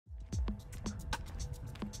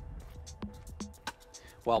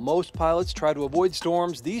While most pilots try to avoid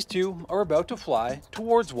storms, these two are about to fly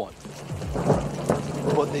towards one.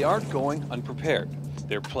 But they aren't going unprepared.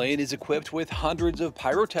 Their plane is equipped with hundreds of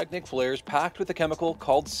pyrotechnic flares packed with a chemical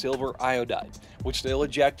called silver iodide, which they'll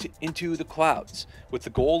eject into the clouds, with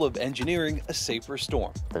the goal of engineering a safer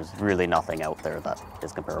storm. There's really nothing out there that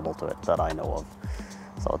is comparable to it that I know of,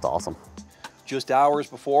 so it's awesome. Just hours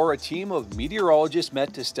before, a team of meteorologists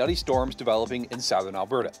met to study storms developing in southern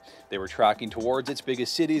Alberta. They were tracking towards its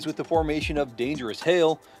biggest cities with the formation of dangerous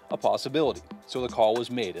hail a possibility. So the call was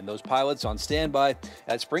made, and those pilots on standby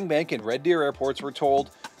at Springbank and Red Deer airports were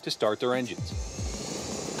told to start their engines.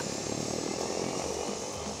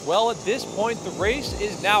 Well, at this point, the race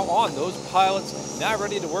is now on. Those pilots now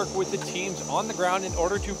ready to work with the teams on the ground in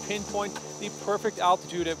order to pinpoint the perfect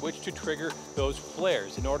altitude at which to trigger those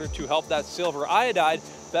flares in order to help that silver iodide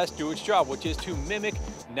best do its job, which is to mimic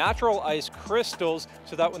natural ice crystals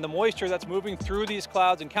so that when the moisture that's moving through these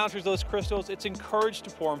clouds encounters those crystals, it's encouraged to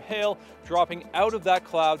form hail, dropping out of that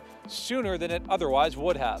cloud sooner than it otherwise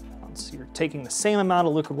would have. So you're taking the same amount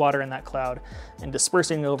of liquid water in that cloud and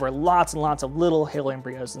dispersing it over lots and lots of little hail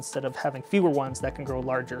embryos instead of having fewer ones that can grow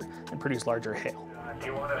larger and produce larger hail. Do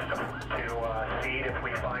you want us to seed if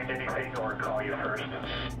we find anything or call you first?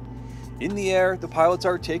 In the air, the pilots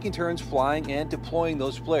are taking turns flying and deploying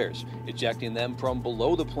those flares, ejecting them from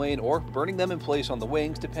below the plane or burning them in place on the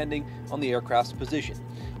wings depending on the aircraft's position,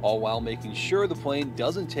 all while making sure the plane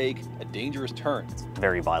doesn't take a dangerous turn. It's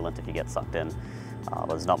very violent if you get sucked in. But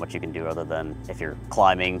there's not much you can do other than, if you're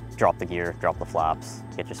climbing, drop the gear, drop the flaps,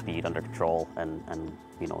 get your speed under control, and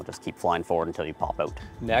you know, just keep flying forward until you pop out.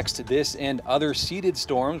 Next, this and other seeded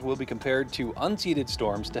storms will be compared to unseeded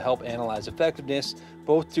storms to help analyze effectiveness,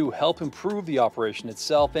 both to help improve the operation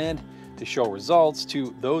itself and to show results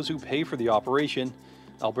to those who pay for the operation,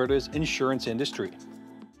 Alberta's insurance industry.